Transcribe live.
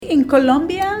In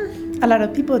Colombia, a lot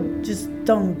of people just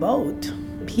don't vote.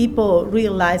 People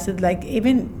realize that, like,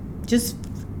 even just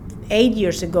 8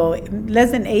 years ago,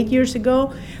 less than 8 years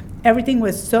ago, everything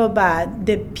was so bad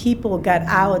that people got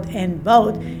out and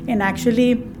vote, and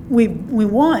actually we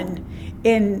won.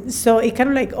 And so it kind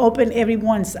of like opened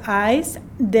everyone's eyes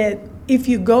that if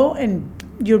you go and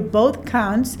your vote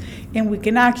counts, and we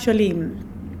can actually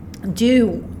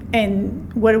do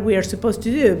and what we are supposed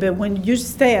to do. But when you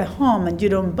stay at home and you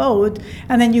don't vote,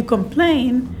 and then you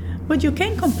complain, but you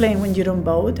can't complain when you don't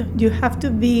vote. You have to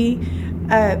be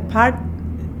part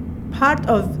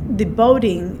of the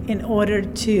voting in order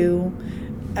to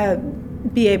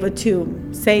be able to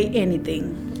say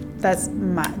anything. That's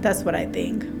what I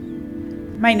think.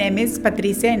 My name is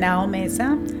Patricia Henao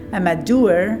Mesa. I'm a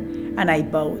doer and I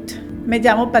vote. Me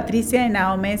llamo Patricia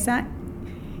Henao Mesa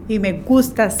y me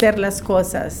gusta hacer las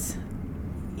cosas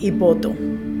y voto.